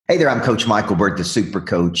Hey there, I'm Coach Michael Burt, the Super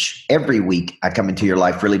Coach. Every week, I come into your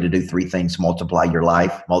life really to do three things: multiply your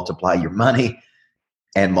life, multiply your money,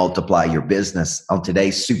 and multiply your business. On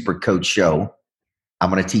today's Super Coach show, I'm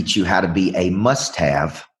going to teach you how to be a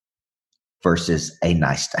must-have versus a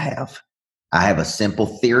nice-to-have. I have a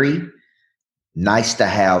simple theory.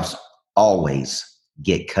 Nice-to-haves always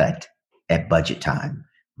get cut at budget time.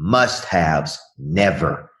 Must-haves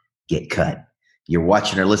never get cut. You're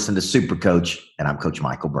watching or listening to Super Coach, and I'm Coach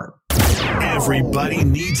Michael Burt. Everybody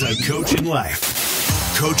needs a coach in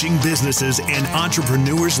life. Coaching businesses and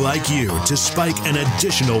entrepreneurs like you to spike an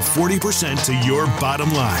additional 40% to your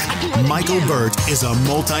bottom line. Michael Burt is a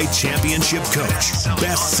multi-championship coach,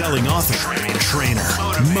 best-selling author, trainer,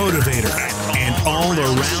 motivator, and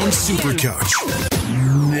all-around super coach.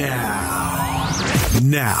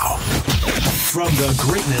 Now, from the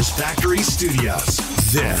Greatness Factory Studios,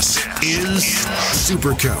 this is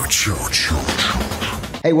Super Coach.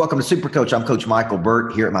 Hey, welcome to Super Coach. I'm Coach Michael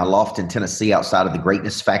Burt here at my loft in Tennessee outside of the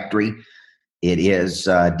Greatness Factory. It is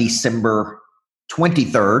December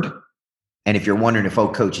 23rd. And if you're wondering if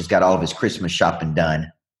old Coach has got all of his Christmas shopping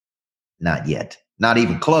done, not yet. Not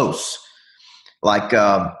even close. Like,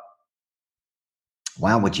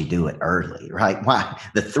 why would you do it early, right? Why?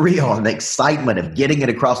 The thrill and the excitement of getting it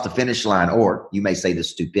across the finish line, or you may say the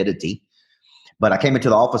stupidity. But I came into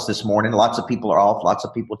the office this morning. Lots of people are off. Lots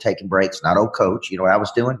of people taking breaks. Not old Coach. You know what I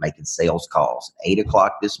was doing? Making sales calls. 8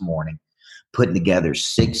 o'clock this morning, putting together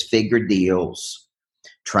 6-figure deals,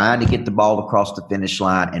 trying to get the ball across the finish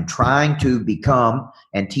line, and trying to become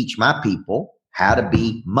and teach my people how to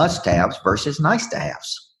be must-haves versus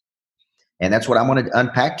nice-to-haves. And that's what I want to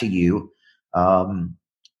unpack to you in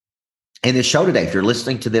this show today. If you're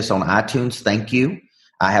listening to this on iTunes, thank you.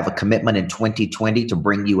 I have a commitment in 2020 to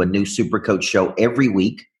bring you a new Super Coach show every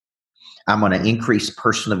week. I'm going to increase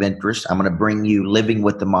Person of Interest. I'm going to bring you Living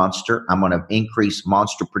with the Monster. I'm going to increase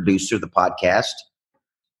Monster Producer, the podcast.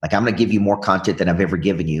 Like, I'm going to give you more content than I've ever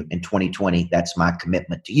given you in 2020. That's my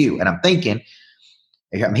commitment to you. And I'm thinking,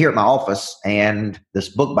 I'm here at my office, and this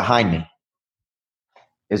book behind me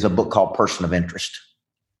is a book called Person of Interest.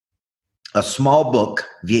 A small book.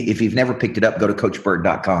 If you've never picked it up, go to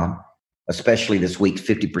CoachBurt.com. Especially this week,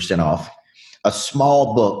 50% off. A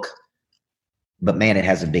small book, but man, it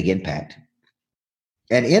has a big impact.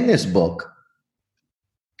 And in this book,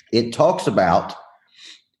 it talks about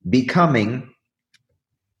becoming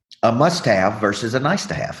a must-have versus a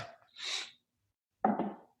nice-to-have.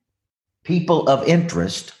 People of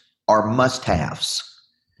interest are must-haves.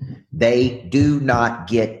 They do not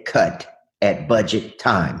get cut at budget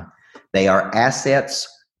time. They are assets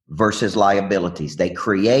versus liabilities. They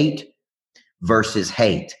create versus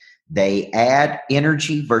hate. They add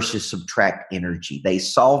energy versus subtract energy. They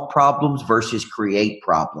solve problems versus create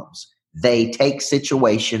problems. They take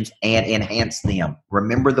situations and enhance them.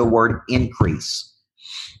 Remember the word increase.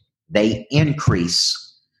 They increase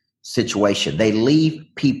situation. They leave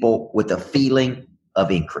people with a feeling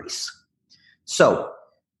of increase. So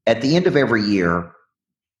at the end of every year,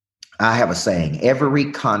 I have a saying: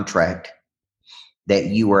 every contract that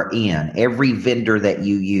you are in, every vendor that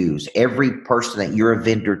you use, every person that you're a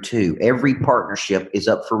vendor to, every partnership is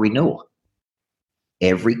up for renewal.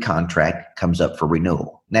 Every contract comes up for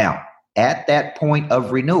renewal. Now, at that point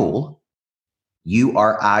of renewal, you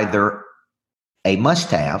are either a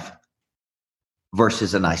must-have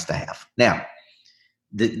versus a nice-to-have. Now,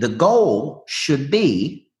 the goal should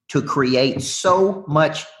be to create so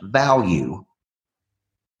much value,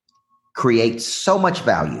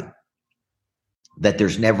 that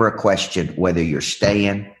there's never a question whether you're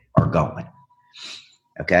staying or going.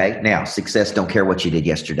 Okay? Now, success don't care what you did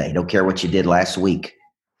yesterday. Don't care what you did last week.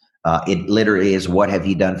 It literally is, what have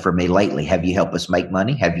you done for me lately? Have you helped us make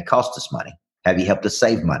money? Have you cost us money? Have you helped us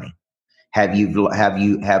save money? Have you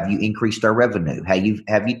increased our revenue? Have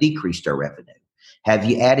you decreased our revenue? Have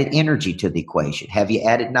you added energy to the equation? Have you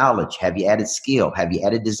added knowledge? Have you added skill? Have you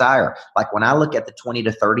added desire? Like, when I look at the 20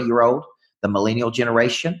 to 30-year-old, the millennial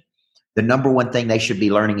generation, the number one thing they should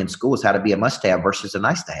be learning in school is how to be a must-have versus a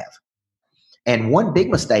nice-to-have. And one big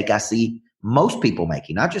mistake I see most people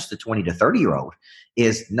making, not just the 20 to 30-year-old,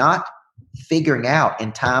 is not figuring out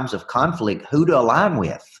in times of conflict who to align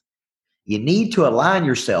with. You need to align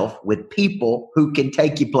yourself with people who can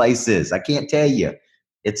take you places. I can't tell you.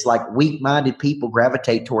 It's like weak-minded people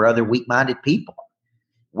gravitate toward other weak-minded people.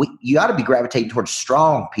 You ought to be gravitating towards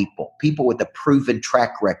strong people, people with a proven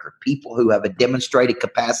track record, people who have a demonstrated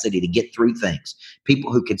capacity to get through things,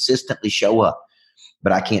 people who consistently show up.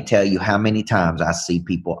 But I can't tell you how many times I see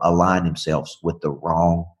people align themselves with the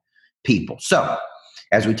wrong people. So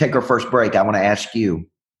as we take our first break, I want to ask you,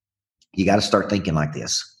 you got to start thinking like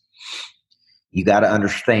this. You got to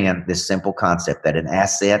understand this simple concept that an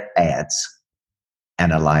asset adds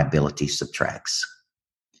and a liability subtracts.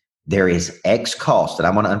 There is X cost, and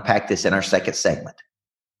I'm going to unpack this in our second segment,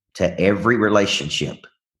 to every relationship.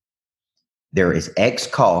 There is X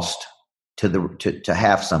cost to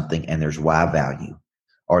have something, and there's Y value.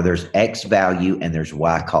 Or there's X value and there's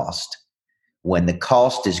Y cost. When the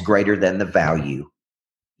cost is greater than the value,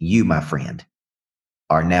 you, my friend,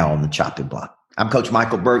 are now on the chopping block. I'm Coach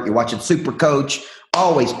Michael Burt. You're watching Super Coach,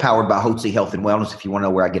 always powered by Hotze Health and Wellness. If you want to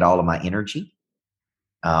know where I get all of my energy,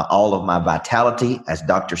 all of my vitality, as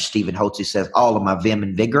Dr. Stephen Hotze says, all of my vim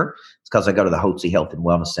and vigor, it's because I go to the Hotze Health and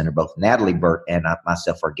Wellness Center. Both Natalie Burt and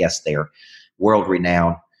myself are guests there.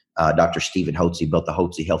 World-renowned Dr. Stephen Hotze built the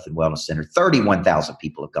Hotze Health and Wellness Center. 31,000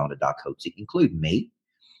 people have gone to Doc Hotze, including me.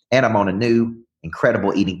 And I'm on a new,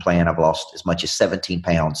 incredible eating plan. I've lost as much as 17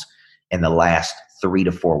 pounds in the last 3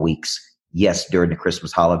 to 4 weeks. Yes, during the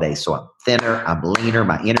Christmas holidays. So I'm thinner, I'm leaner,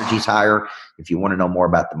 my energy's higher. If you want to know more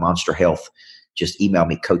about the Monster Health, just email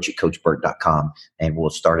me, coach@coachburt.com, and we'll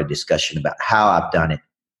start a discussion about how I've done it,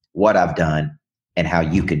 what I've done, and how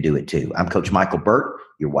you can do it too. I'm Coach Michael Burt.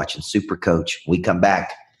 You're watching Super Coach. We come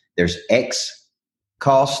back. There's X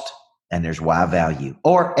cost and there's Y value,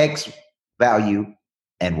 or X value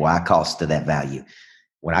and Y cost to that value.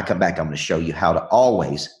 When I come back, I'm going to show you how to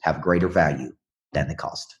always have greater value than the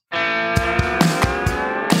cost.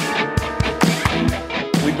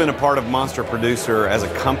 We've been a part of Monster Producer as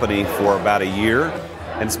a company for about a year.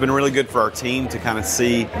 And it's been really good for our team to kind of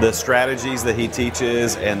see the strategies that he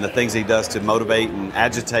teaches and the things he does to motivate and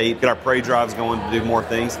agitate, get our prey drives going to do more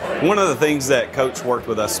things. One of the things that Coach worked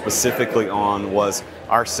with us specifically on was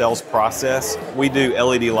our sales process. We do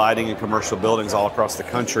LED lighting in commercial buildings all across the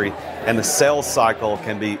country, and the sales cycle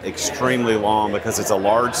can be extremely long because it's a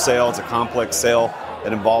large sale, it's a complex sale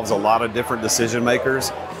that involves a lot of different decision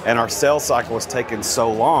makers, and our sales cycle has taken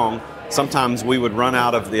so long. Sometimes we would run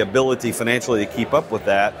out of the ability financially to keep up with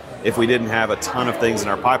that if we didn't have a ton of things in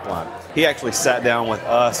our pipeline. He actually sat down with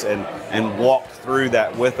us and walked through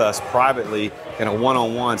that with us privately in a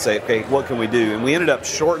one-on-one, say, okay, what can we do? And we ended up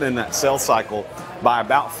shortening that sales cycle by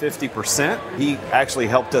about 50%. He actually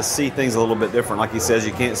helped us see things a little bit different. Like he says,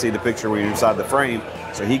 you can't see the picture when you're inside the frame.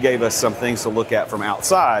 So he gave us some things to look at from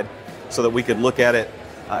outside so that we could look at it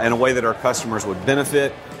in a way that our customers would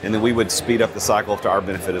benefit, and then we would speed up the cycle to our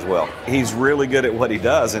benefit as well. He's really good at what he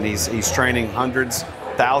does, and he's training hundreds,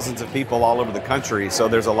 thousands of people all over the country, so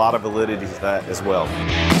there's a lot of validity to that as well.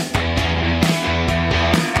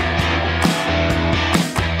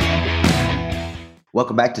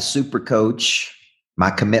 Welcome back to Super Coach.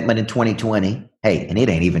 My commitment in 2020. Hey, and it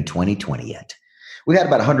ain't even 2020 yet. We had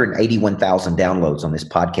about 181,000 downloads on this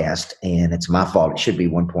podcast, and it's my fault. It should be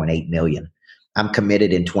 1.8 million. I'm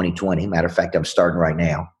committed in 2020. Matter of fact, I'm starting right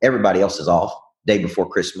now. Everybody else is off day before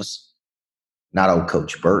Christmas. Not old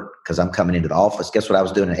Coach Burt, because I'm coming into the office. Guess what I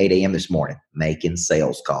was doing at 8 a.m. this morning? Making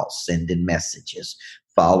sales calls, sending messages,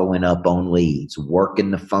 following up on leads,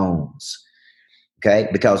 working the phones. Okay?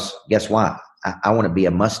 Because guess what? I want to be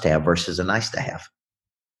a must-have versus a nice-to-have.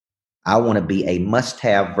 I want to be a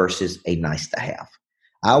must-have versus a nice-to-have.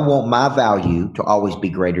 I want my value to always be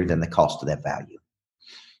greater than the cost of that value.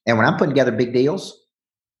 And when I'm putting together big deals,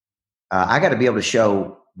 I got to be able to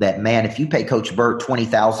show that, man, if you pay Coach Burt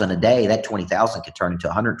 $20,000 a day, that $20,000 could turn into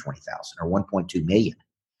 $120,000 or $1.2 million.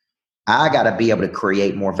 I got to be able to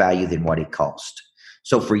create more value than what it costs.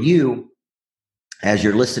 So for you, as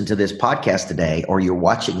you're listening to this podcast today, or you're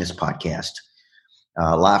watching this podcast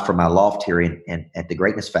live from my loft here at the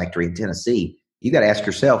Greatness Factory in Tennessee, you got to ask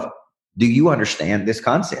yourself, do you understand this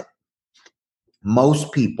concept?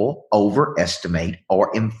 Most people overestimate or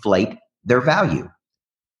inflate their value.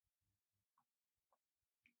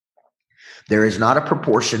 There is not a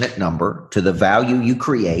proportionate number to the value you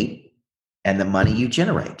create and the money you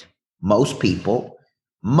generate. Most people,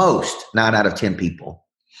 9 out of 10 people,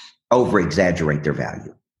 over-exaggerate their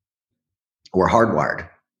value. We're hardwired.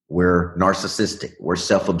 We're narcissistic. We're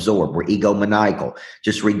self-absorbed. We're egomaniacal.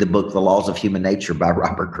 Just read the book, The Laws of Human Nature by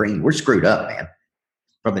Robert Greene. We're screwed up, man.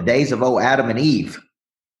 From the days of old Adam and Eve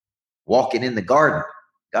walking in the garden,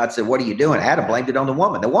 God said, what are you doing? Adam blamed it on the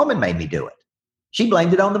woman. The woman made me do it. She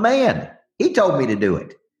blamed it on the man. He told me to do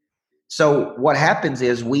it. So what happens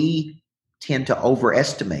is we tend to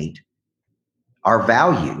overestimate our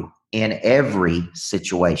value in every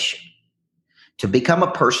situation. To become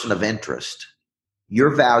a person of interest,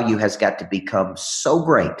 your value has got to become so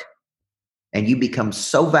great, and you become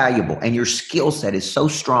so valuable, and your skill set is so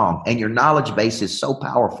strong, and your knowledge base is so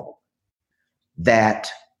powerful that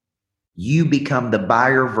you become the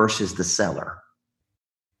buyer versus the seller.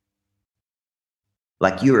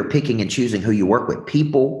 like you are picking and choosing who you work with.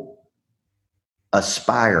 People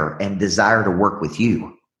aspire and desire to work with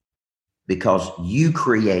you because you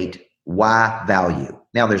create Y value.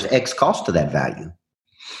 Now there's X cost to that value.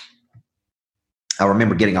 I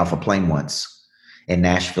remember getting off a plane once in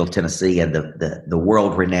Nashville, Tennessee, and the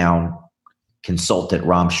world-renowned consultant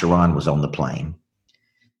Ram Charan was on the plane.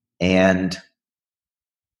 And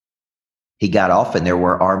he got off, and there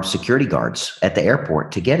were armed security guards at the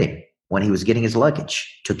airport to get him when he was getting his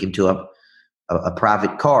luggage. Took him to a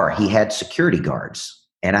private car. He had security guards.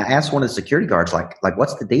 And I asked one of the security guards, like,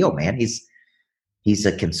 what's the deal, man? He's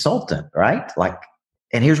a consultant, right?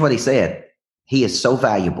 And here's what he said. He is so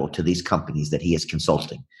valuable to these companies that he is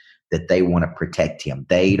consulting that they want to protect him.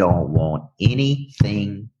 They don't want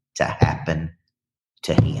anything to happen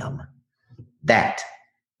to him. That,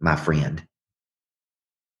 my friend,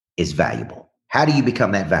 is valuable. How do you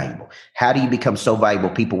become that valuable? How do you become so valuable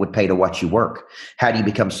people would pay to watch you work? How do you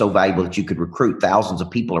become so valuable that you could recruit thousands of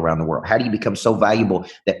people around the world? How do you become so valuable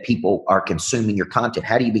that people are consuming your content?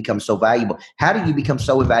 How do you become so valuable? How do you become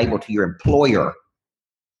so valuable to your employer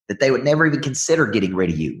that they would never even consider getting rid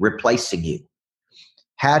of you, replacing you?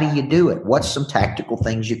 How do you do it? What's some tactical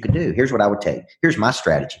things you could do? Here's what I would tell you. Here's my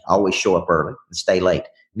strategy. Always show up early and stay late.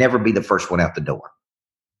 Never be the first one out the door.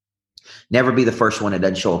 Never be the first one that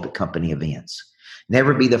doesn't show up at company events.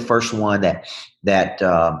 Never be the first one that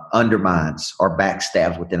undermines or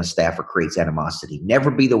backstabs within a staff or creates animosity.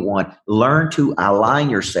 Never be the one. Learn to align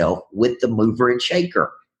yourself with the mover and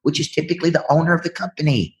shaker, which is typically the owner of the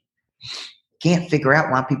company. Can't figure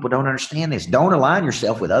out why people don't understand this. Don't align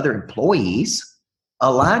yourself with other employees.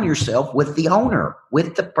 Align yourself with the owner,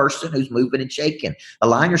 with the person who's moving and shaking.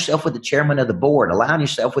 Align yourself with the chairman of the board. Align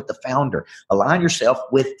yourself with the founder. Align yourself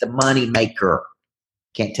with the money maker.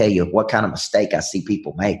 Can't tell you what kind of mistake I see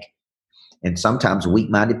people make. And sometimes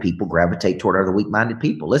weak-minded people gravitate toward other weak-minded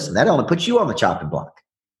people. Listen, that only puts you on the chopping block.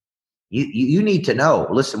 You need to know.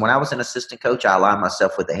 Listen, when I was an assistant coach, I aligned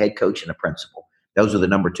myself with the head coach and the principal. Those are the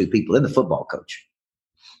number two people, and the football coach.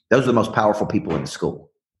 Those are the most powerful people in the school.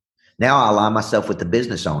 Now I align myself with the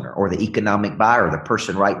business owner or the economic buyer, the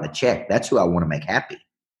person writing the check. That's who I want to make happy.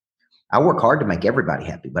 I work hard to make everybody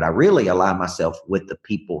happy, but I really align myself with the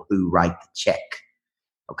people who write the check.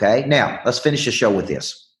 Okay, now let's finish the show with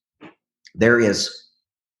this. There is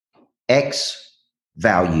X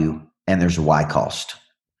value and there's Y cost,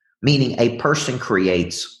 meaning a person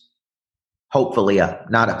creates hopefully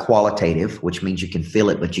not a qualitative, which means you can feel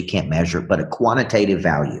it, but you can't measure it, but a quantitative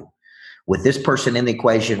value. With this person in the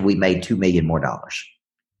equation, we made $2 million more.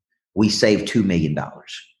 We saved $2 million.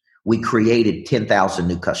 We created 10,000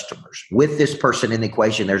 new customers. With this person in the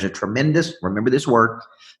equation, there's a tremendous, remember this word,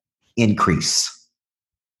 increase.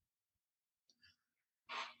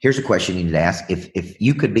 Here's a question you need to ask. If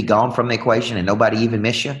you could be gone from the equation and nobody even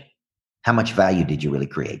miss you, how much value did you really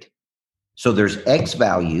create? So there's X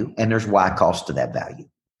value and there's Y cost to that value.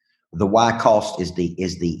 The Y cost is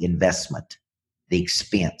the investment, the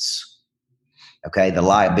expense. Okay, the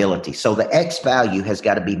liability. So the X value has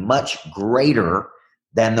got to be much greater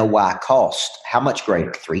than the Y cost. How much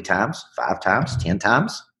greater? 3 times, 5 times, 10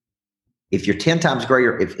 times? If you're 10 times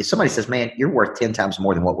greater, if somebody says, man, you're worth 10 times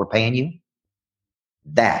more than what we're paying you,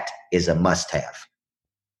 that is a must-have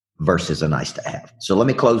versus a nice-to-have. So let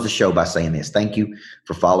me close the show by saying this. Thank you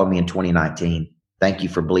for following me in 2019. Thank you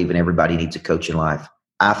for believing everybody needs a coach in life.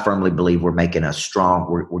 I firmly believe we're getting a strong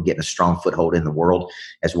foothold in the world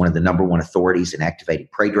as one of the number one authorities in activating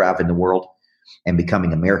Prey Drive in the world and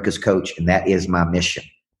becoming America's coach. And that is my mission.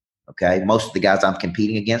 Okay. Most of the guys I'm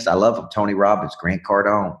competing against, I love them. Tony Robbins, Grant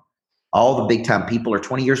Cardone, all the big time people are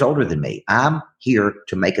 20 years older than me. I'm here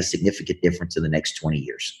to make a significant difference in the next 20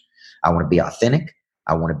 years. I want to be authentic.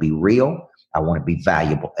 I want to be real. I want to be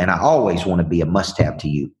valuable. And I always want to be a must-have to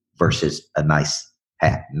you versus a nice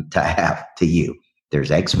to have to you. There's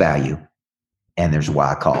X value and there's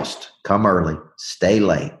Y cost. Come early, stay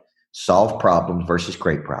late, solve problems versus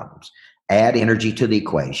create problems, add energy to the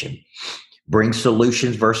equation, bring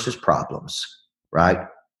solutions versus problems, right?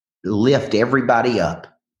 Lift everybody up,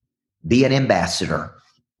 be an ambassador.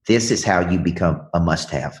 This is how you become a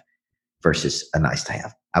must-have versus a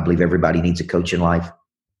nice-to-have. I believe everybody needs a coach in life.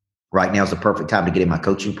 Right now is the perfect time to get in my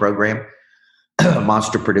coaching program.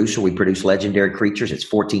 Monster Producer. We produce legendary creatures. It's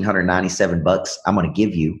 $1,497. I'm going to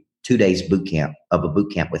give you 2 days boot camp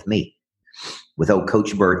with me, with old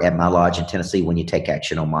Coach Burt at my lodge in Tennessee when you take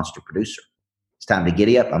action on Monster Producer. It's time to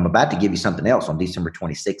giddy up. I'm about to give you something else on December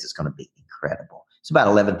 26th. It's going to be incredible. It's about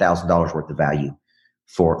 $11,000 worth of value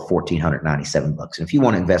for $1,497. And if you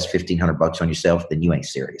want to invest $1,500 on yourself, then you ain't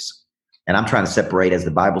serious. And I'm trying to separate, as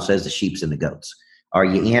the Bible says, the sheeps and the goats. Are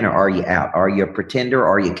you in or are you out? Are you a pretender or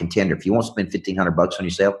are you a contender? If you won't spend $1,500 on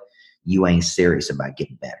yourself, you ain't serious about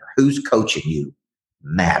getting better. Who's coaching you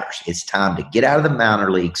matters. It's time to get out of the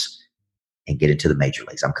minor leagues and get into the major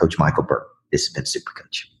leagues. I'm Coach Michael Burt. This has been Super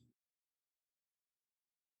Coach.